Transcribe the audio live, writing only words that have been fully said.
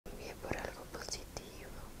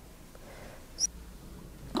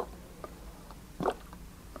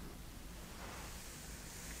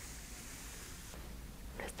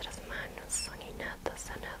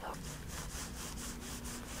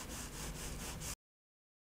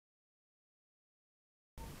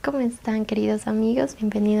¿Cómo están, queridos amigos?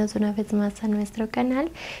 Bienvenidos una vez más a nuestro canal.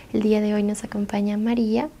 El día de hoy nos acompaña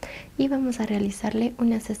María y vamos a realizarle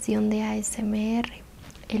una sesión de ASMR.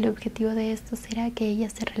 El objetivo de esto será que ella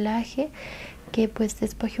se relaje, que pues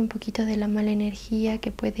despoje un poquito de la mala energía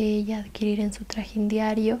que puede ella adquirir en su trajín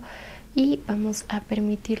diario, y vamos a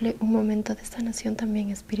permitirle un momento de sanación también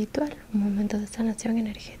espiritual, un momento de sanación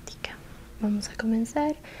energética. Vamos a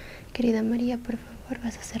comenzar. Querida María, por favor,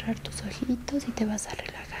 vas a cerrar tus ojitos y te vas a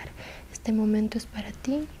relajar. Este momento es para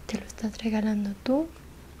ti, te lo estás regalando tú,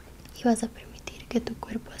 y vas a permitir que tu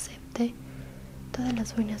cuerpo acepte todas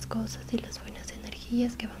las buenas cosas y las buenas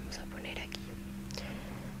energías que vamos a poner aquí.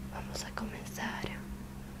 Vamos a comenzar.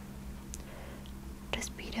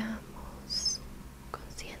 Respiramos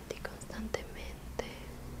consciente y constantemente.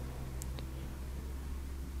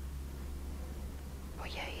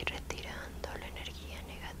 Voy a ir retirando la energía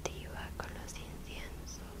negativa con los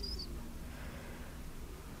inciensos.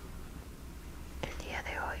 El día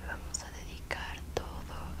de hoy vamos a dedicar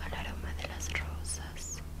todo al aroma de las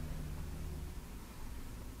rosas.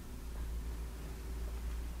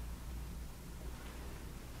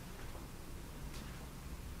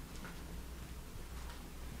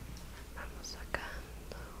 Vamos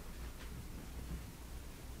sacando.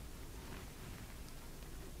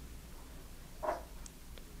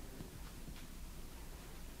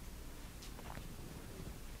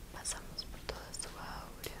 Pasamos por toda su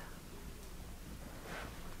aura.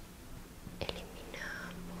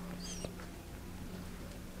 Eliminamos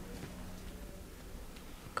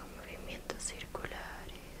con movimientos circulares.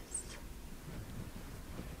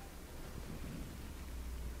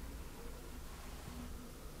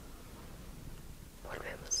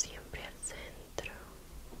 Volvemos siempre al centro,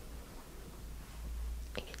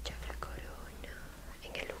 en el chakra corona,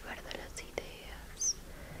 en el lugar de las ideas,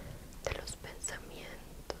 de los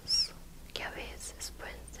pensamientos que a veces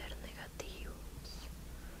pueden ser negativos.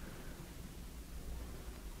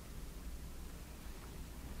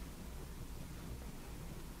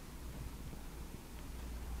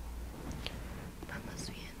 Vamos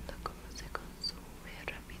viendo cómo se consume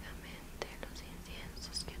rápidamente los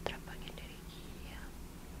inciensos que atrapan energía.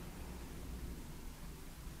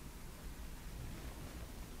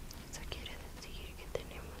 Eso quiere decir que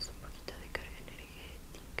tenemos un poquito de carga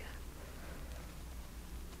energética.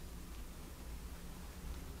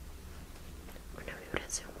 Una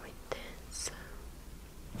vibración muy tensa.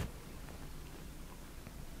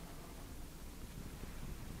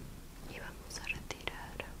 Y vamos a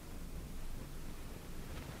retirar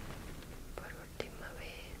por última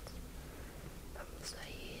vez. Vamos a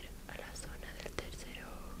ir a la zona del tercer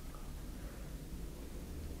ojo,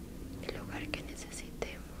 el lugar que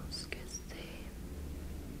necesitemos que esté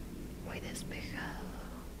muy despejado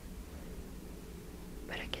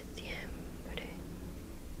para que siempre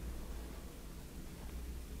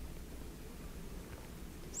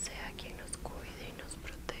sea quien nos cuide y nos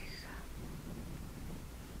proteja.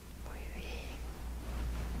 Muy bien.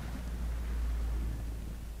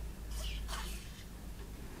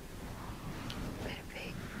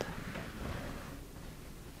 Perfecto.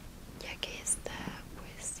 Ya que está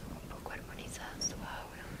pues un poco armonizada su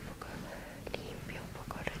aura, un poco limpia, un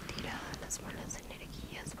poco retirada las malas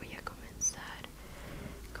energías, voy a comenzar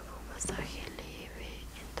con un masaje leve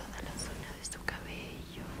en toda la zona de su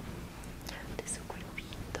cabello, de su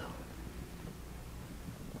cuerpito.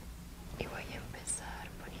 Y voy a empezar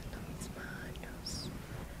poniendo mis manos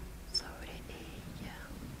sobre ella,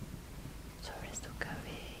 sobre su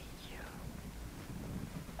cabello,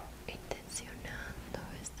 intencionando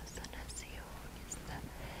esta sanación,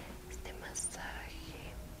 este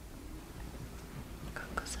masaje con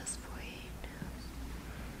cosas buenas,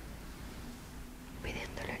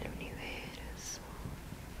 pidiéndole al universo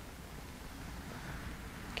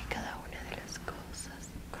que cada una de las cosas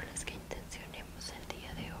con las que intencionemos el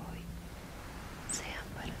día de hoy sean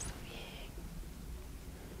para su bien,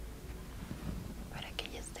 para que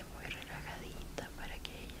ella esté muy relajadita, para que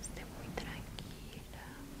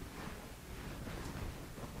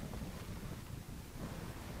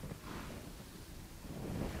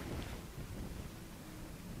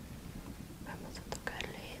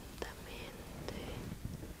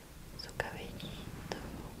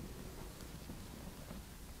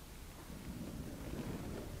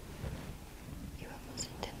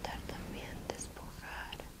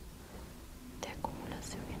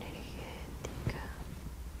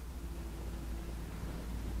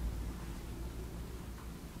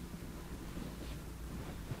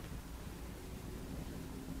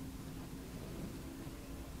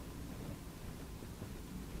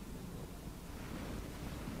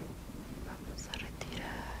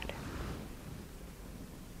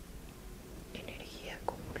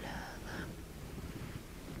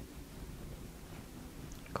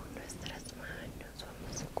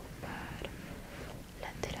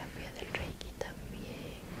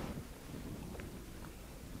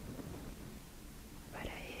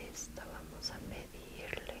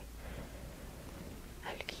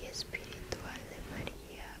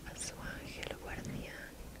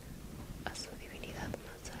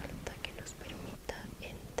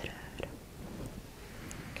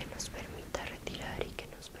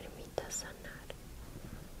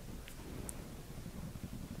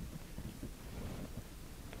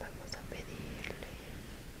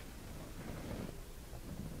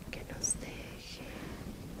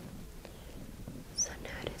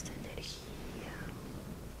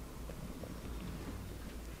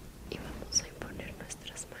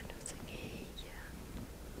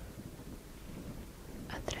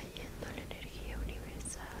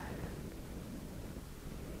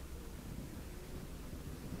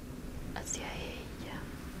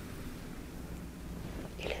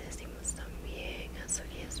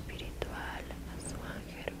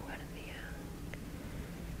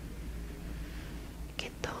que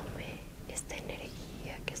tome esta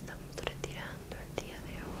energía que estamos retirando el día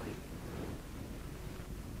de hoy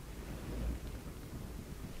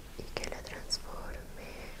y que la transforme,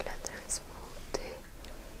 la transmute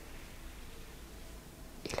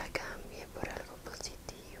y la cambie por algo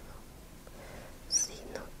positivo. Si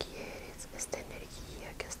no quieres esta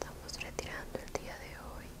energía que estamos retirando el día de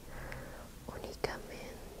hoy,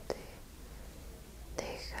 únicamente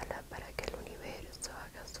déjala para que el universo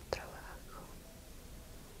haga su trabajo.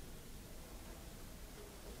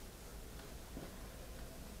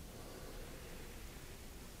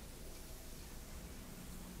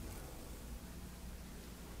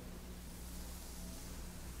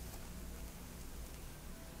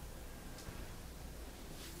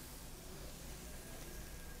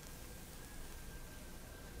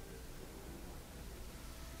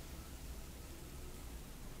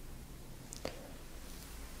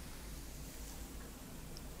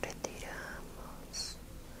 Retiramos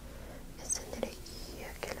esa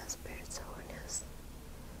energía que las personas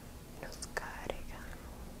nos cargan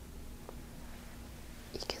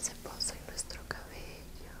y que se posa en nuestro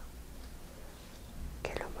cabello,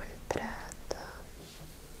 que lo maltrata,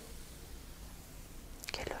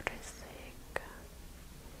 que lo reseca,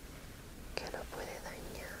 que lo puede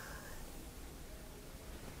dañar.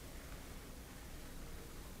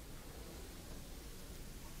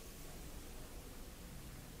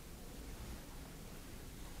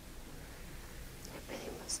 Le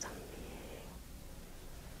pedimos también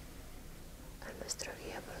a nuestro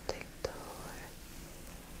guía protector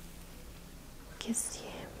que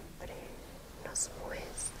siempre nos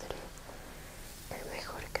muestre el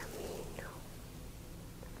mejor camino,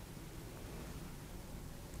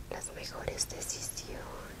 las mejores decisiones,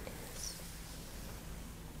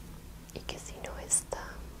 y que si no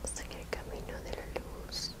estamos en el camino de la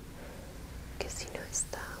luz, que si no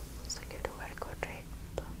estamos en el lugar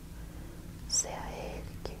correcto, sea Él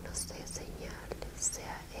quien nos dé señales,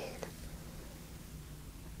 sea Él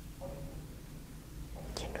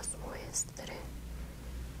quien nos muestre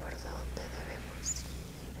por dónde debemos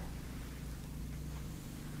ir.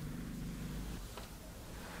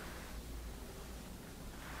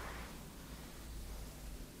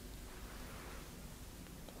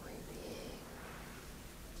 Muy bien.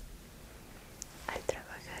 Al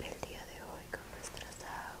trabajar el día de hoy con nuestras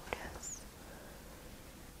auras,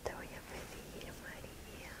 te voy a pedir,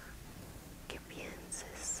 María, que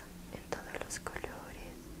pienses en todos los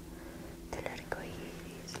colores del arco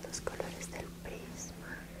iris, los colores del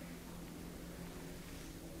prisma,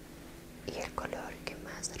 y el color que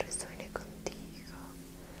más resuene contigo,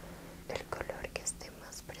 el color que esté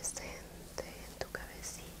más presente en tu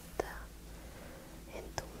cabecita, en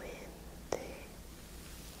tu mente.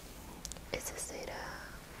 Ese será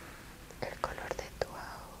el color de tu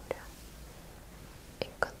aura.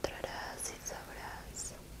 Encontrarás y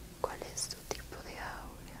sabrás cuál es tu tipo de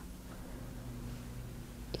aura,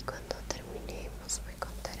 y cuando terminemos me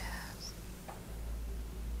contarás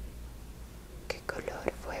qué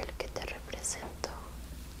color fue el que te representó.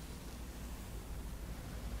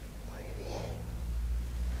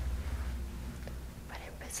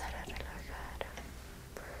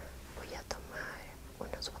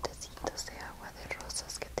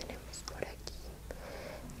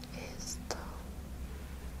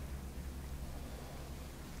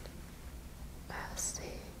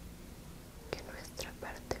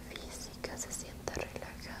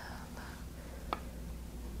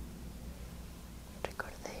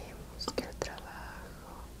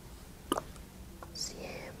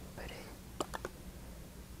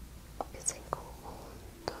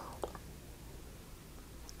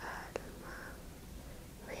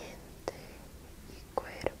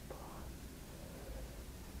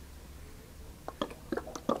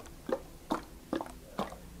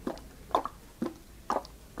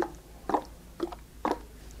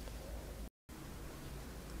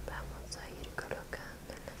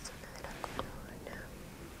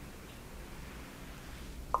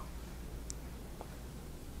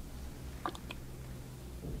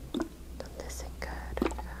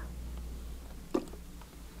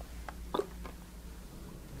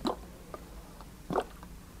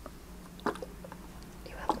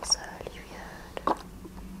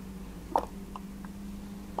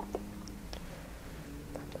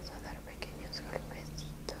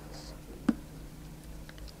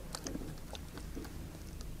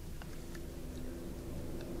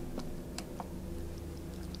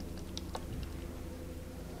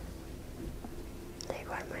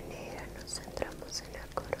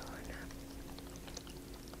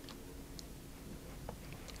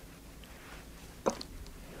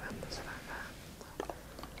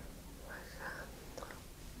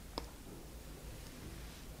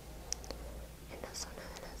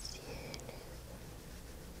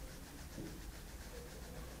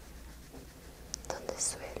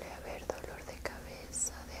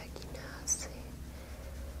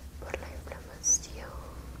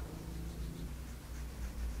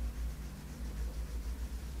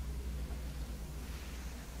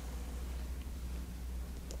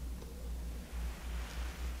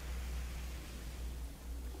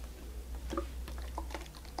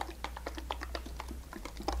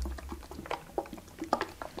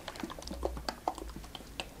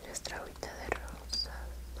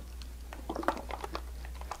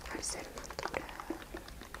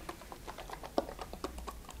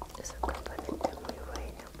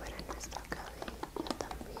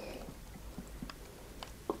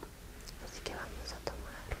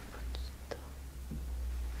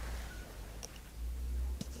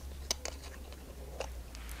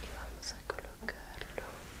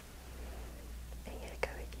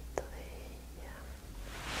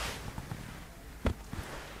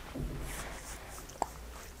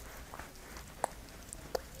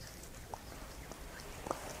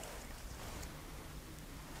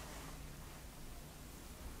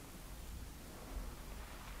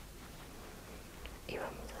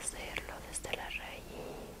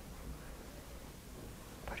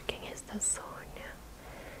 esta zona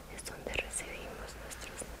es donde recibimos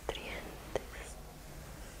nuestros nutrientes.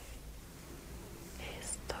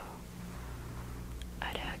 Esto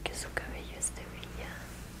hará que su cabello esté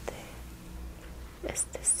brillante,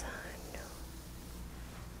 esté sano.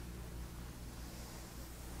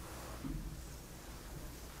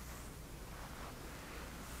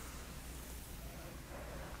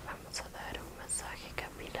 Vamos a dar un masaje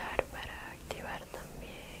capilar para activar también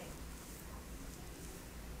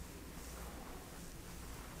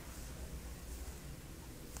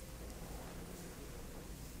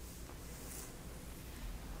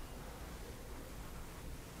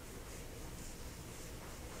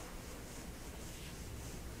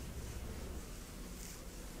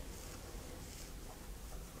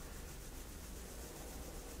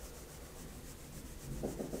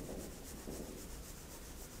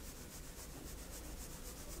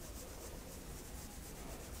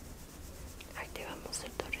activamos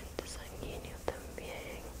el torrente sanguíneo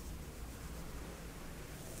también.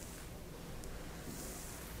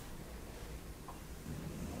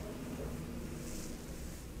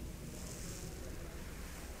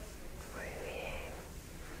 Muy bien.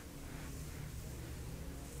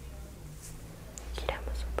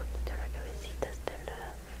 Giramos un poquito la cabecita a este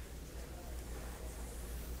lado.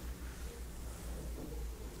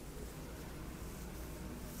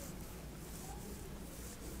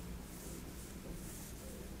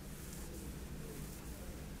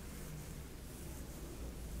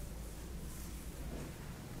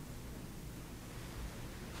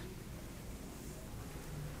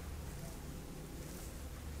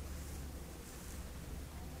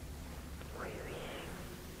 Muy bien.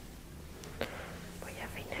 Voy a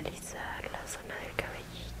finalizar la zona del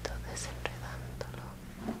cabellito desenredándolo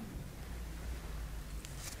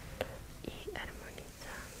y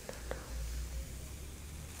armonizándolo.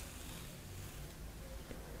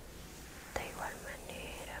 De igual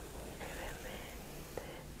manera, muy levemente,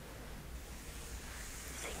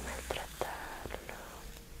 sin maltratarlo,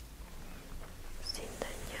 sin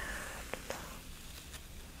dañarlo.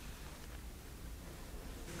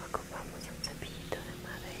 Ocupamos un cepillito de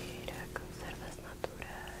madera con cerdas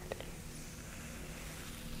naturales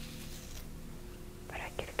para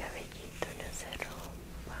que el cabellito no se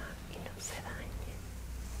rompa y no se dañe.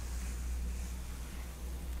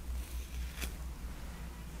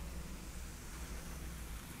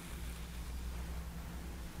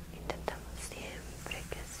 Intentamos siempre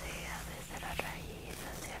que sea desde la raíz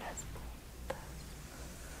hacia las puntas.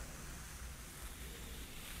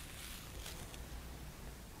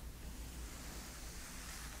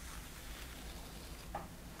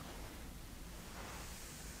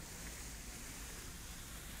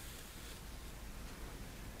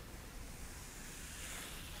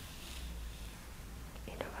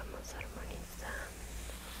 Y lo vamos armonizando.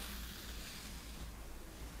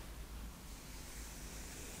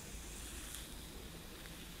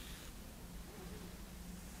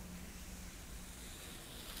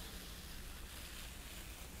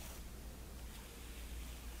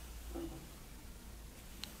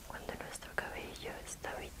 Cuando nuestro cabello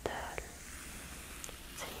está vital,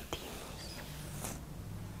 sentimos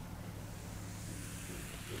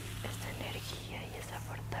esta energía y esa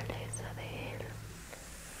fortaleza de él.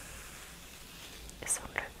 Es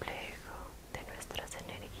un reflejo de nuestras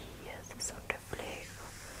energías, es un reflejo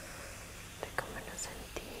de cómo nos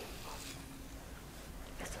sentimos,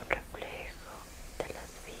 es un reflejo de las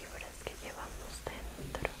vibras que llevamos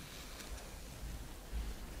dentro.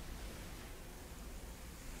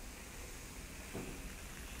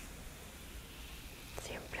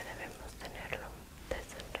 Siempre debemos tenerlo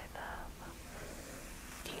desenredado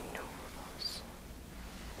y nudos,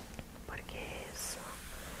 porque eso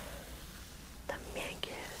también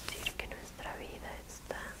quiere decir que nuestra vida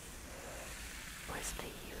está pues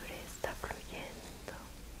libre, está fluyendo,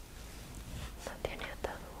 no tiene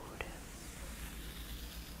ataduras.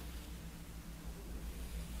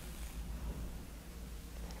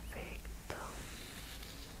 Perfecto.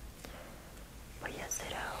 Voy a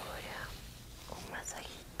hacer ahora un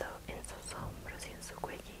masajito en sus hombros y en su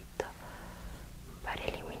cuellito para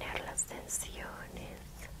eliminar las tensiones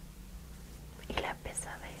y la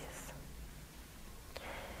pesadez.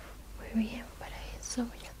 Muy bien, para eso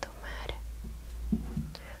voy a tomar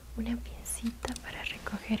una pincita para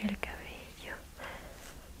recoger el cabello,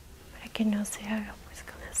 para que no se haga pues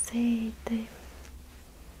con aceite.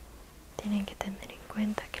 Tienen que tener en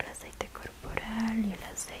cuenta que el aceite corporal y el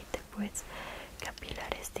aceite pues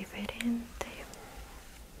capilar es diferente,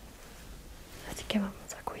 así que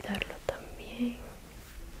vamos a cuidarlo también.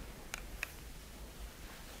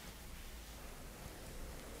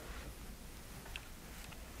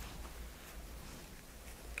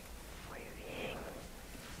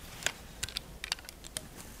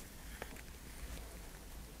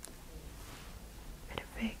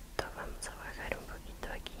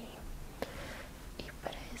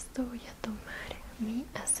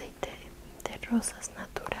 rosas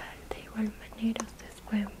natural. De igual manera ustedes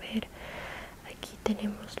pueden ver, aquí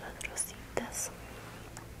tenemos las rositas.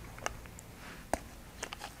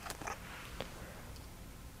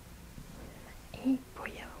 Y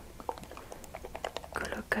voy a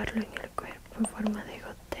colocarlo en el cuerpo en forma de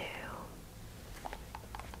goteo.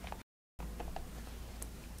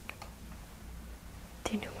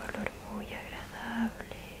 Tiene un olor muy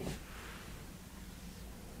agradable.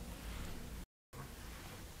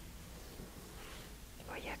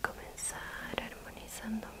 Voy a comenzar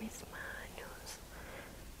armonizando mis manos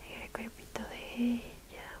en el cuerpito de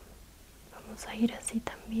ella. Vamos a ir así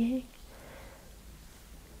también,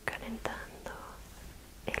 calentando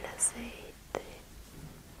el aceite.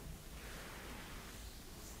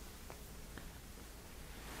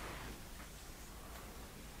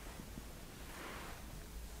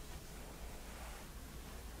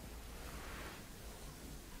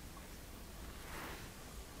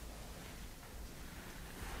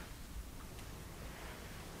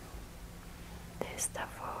 De esta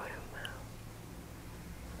forma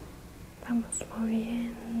vamos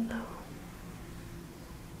moviendo.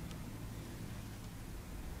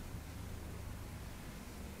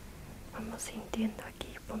 Vamos sintiendo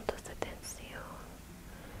aquí puntos de tensión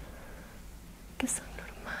que son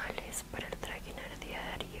normales para el trajinar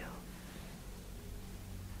diario.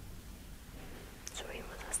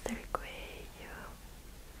 Subimos hasta el cuello.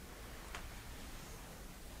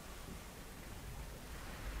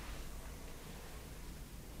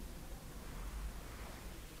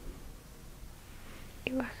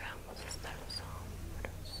 Y bajamos hasta los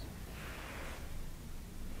hombros.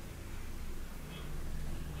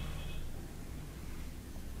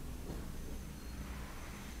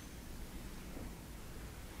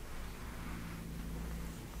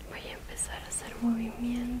 Voy a empezar a hacer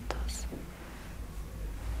movimientos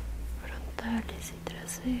frontales y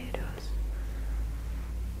traseros.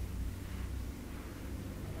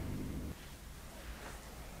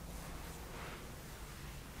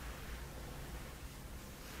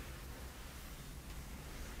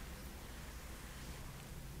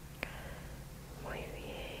 Muy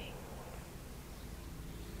bien.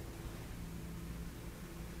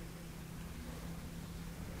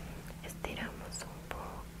 Estiramos un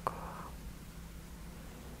poco.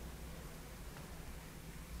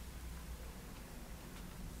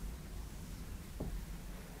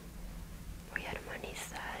 Voy a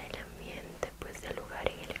armonizar el ambiente, pues, del lugar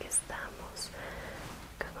en el que estamos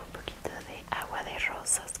con un poquito de agua de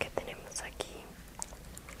rosas que tenemos aquí.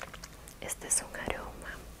 Este es un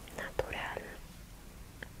aroma natural.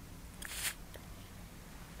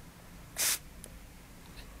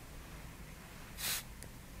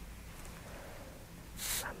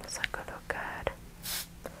 Vamos a colocar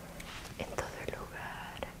en todo el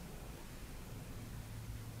lugar.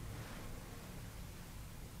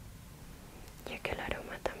 Ya que el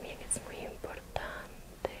aroma también es muy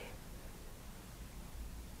importante.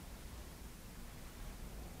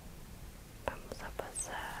 Vamos a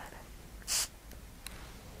pasar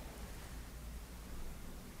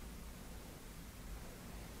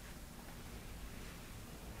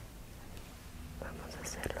vamos a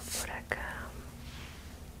hacerlo por acá.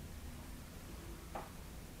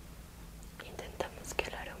 Intentamos que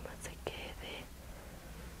el aroma se quede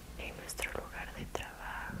en nuestro lugar de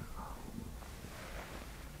trabajo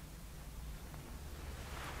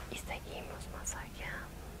y seguimos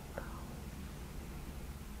masajeando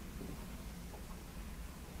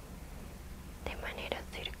de manera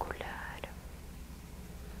circular.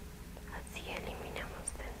 Así eliminamos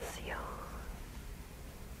tensión.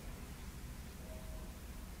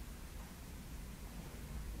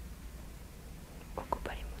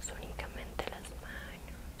 Ocuparemos únicamente las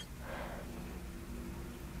manos,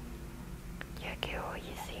 ya que hoy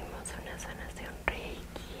hicimos una sanación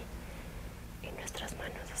Reiki y nuestras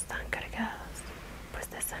manos están cargadas, pues,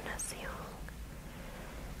 de sanación.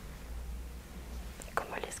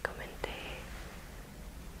 Como les comenté,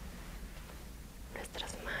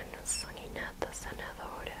 nuestras manos son innatas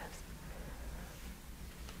sanadoras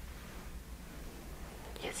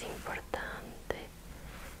y es importante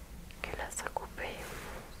que las ocupemos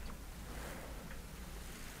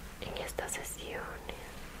en estas sesiones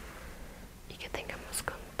y que tengamos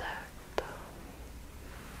contacto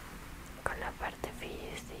con la parte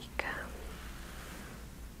física.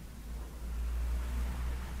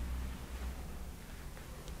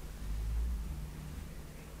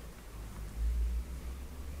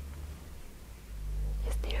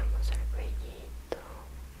 Estiramos el cuellito.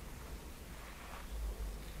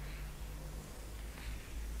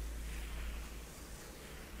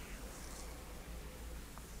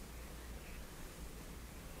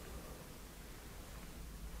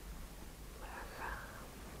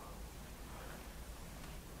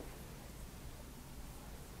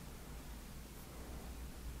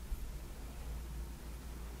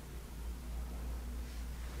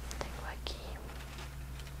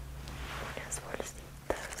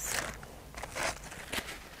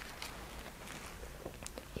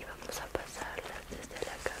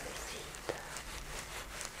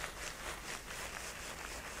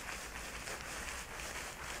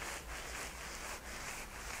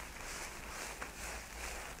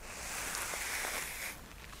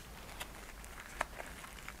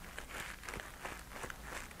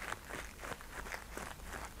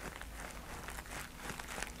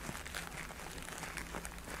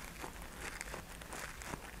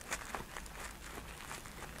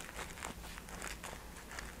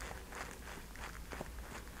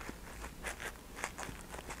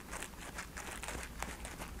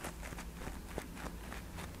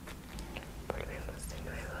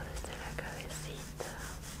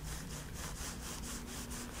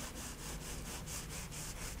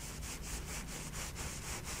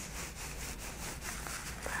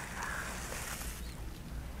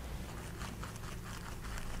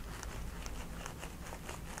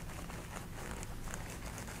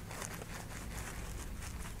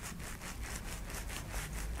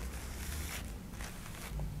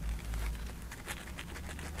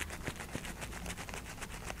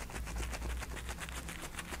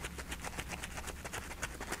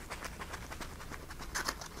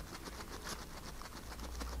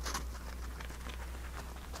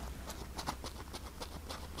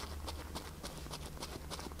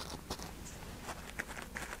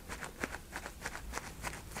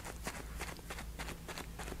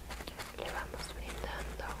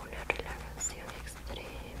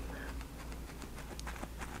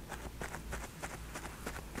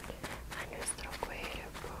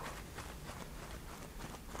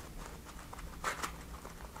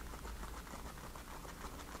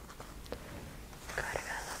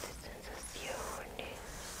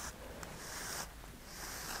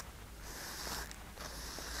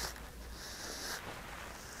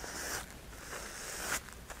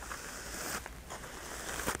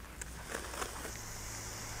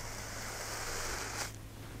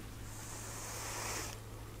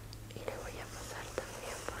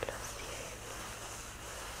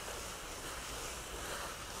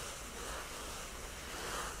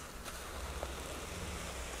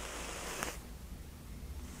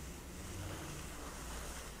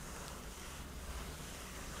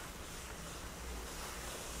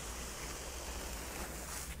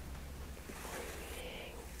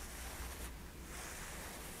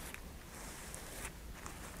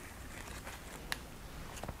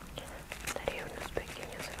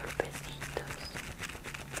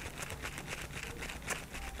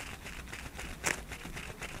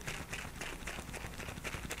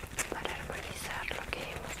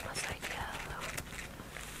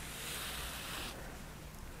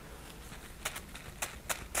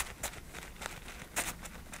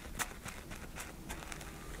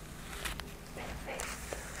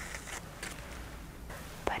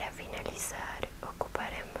 finalizar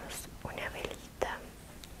ocuparemos una velita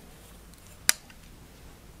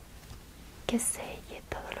que selle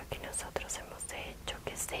todo lo que nosotros hemos hecho,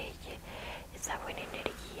 que selle esa buena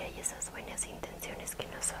energía y esas buenas intenciones que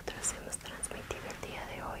nosotros hemos transmitido el día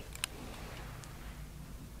de hoy,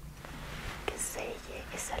 que selle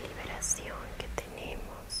esa liberación que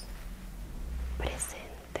tenemos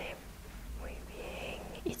presente. Muy bien,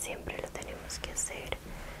 y siempre lo tenemos que hacer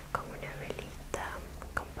con una velita,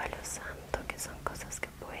 con palo santo, que son cosas que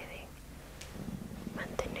pueden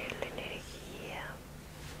mantener la energía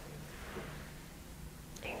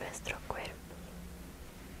en nuestro cuerpo.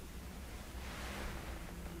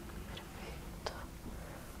 Perfecto.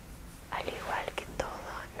 Al igual que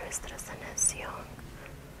toda nuestra sanación,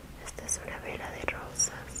 esta es una vela de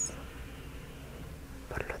rosas.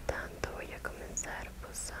 Por lo tanto, voy a comenzar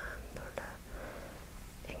posándola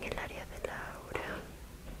en el área del aura.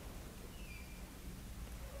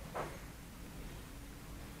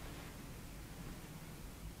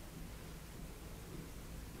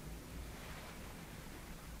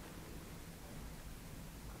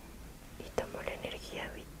 Y tomo la energía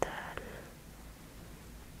vital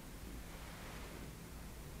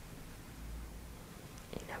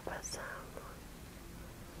y la pasamos.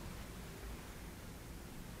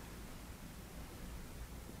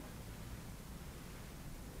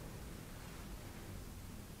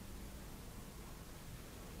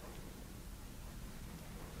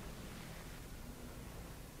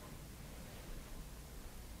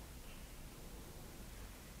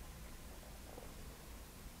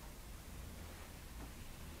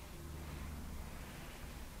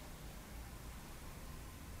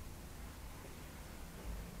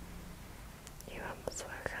 Y vamos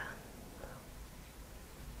bajando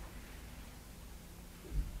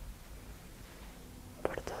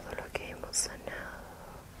por todo lo que hemos sanado.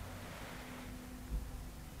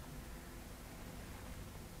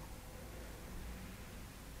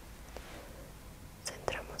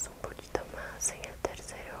 Centramos un poquito más en el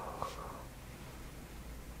tercer ojo,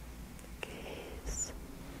 que es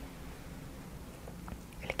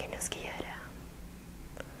el que nos guiará.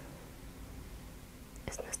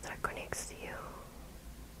 Es nuestra conexión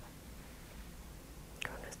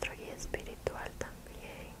con nuestro guía espiritual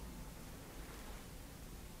también.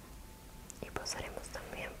 Y posaremos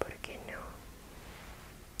también, ¿por qué no?,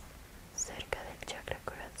 cerca del chakra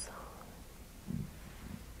corazón.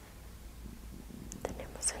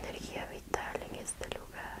 Tenemos energía vital en este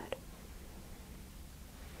lugar,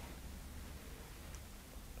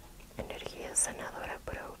 energía sanadora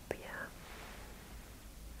propia.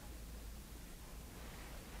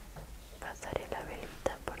 Pasaré la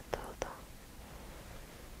velita por todo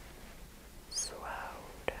su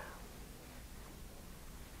aura,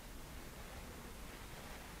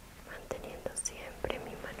 manteniendo siempre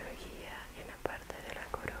mi mano guía en la parte de la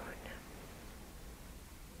corona.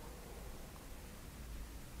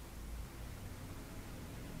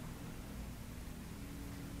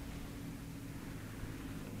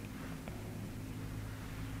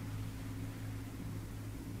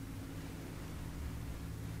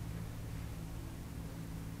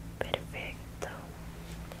 Perfecto.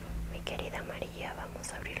 Mi querida María,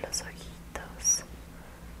 vamos a abrir los ojitos.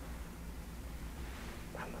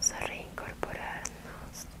 Vamos a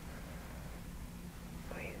reincorporarnos.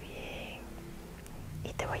 Muy bien.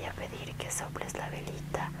 Y te voy a pedir que soples la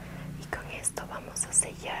velita y con esto vamos a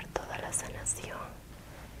sellar toda la sanación.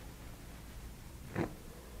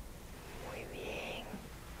 Muy bien.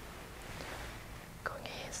 Con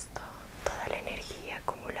esto, toda la energía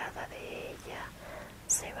acumulada de ella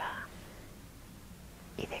se va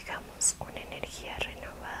y dejamos una energía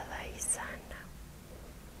renovada y sana.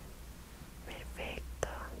 Perfecto.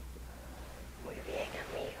 Muy bien,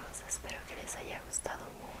 amigos, espero que les haya gustado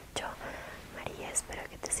mucho. María, espero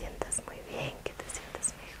que te sientas muy bien.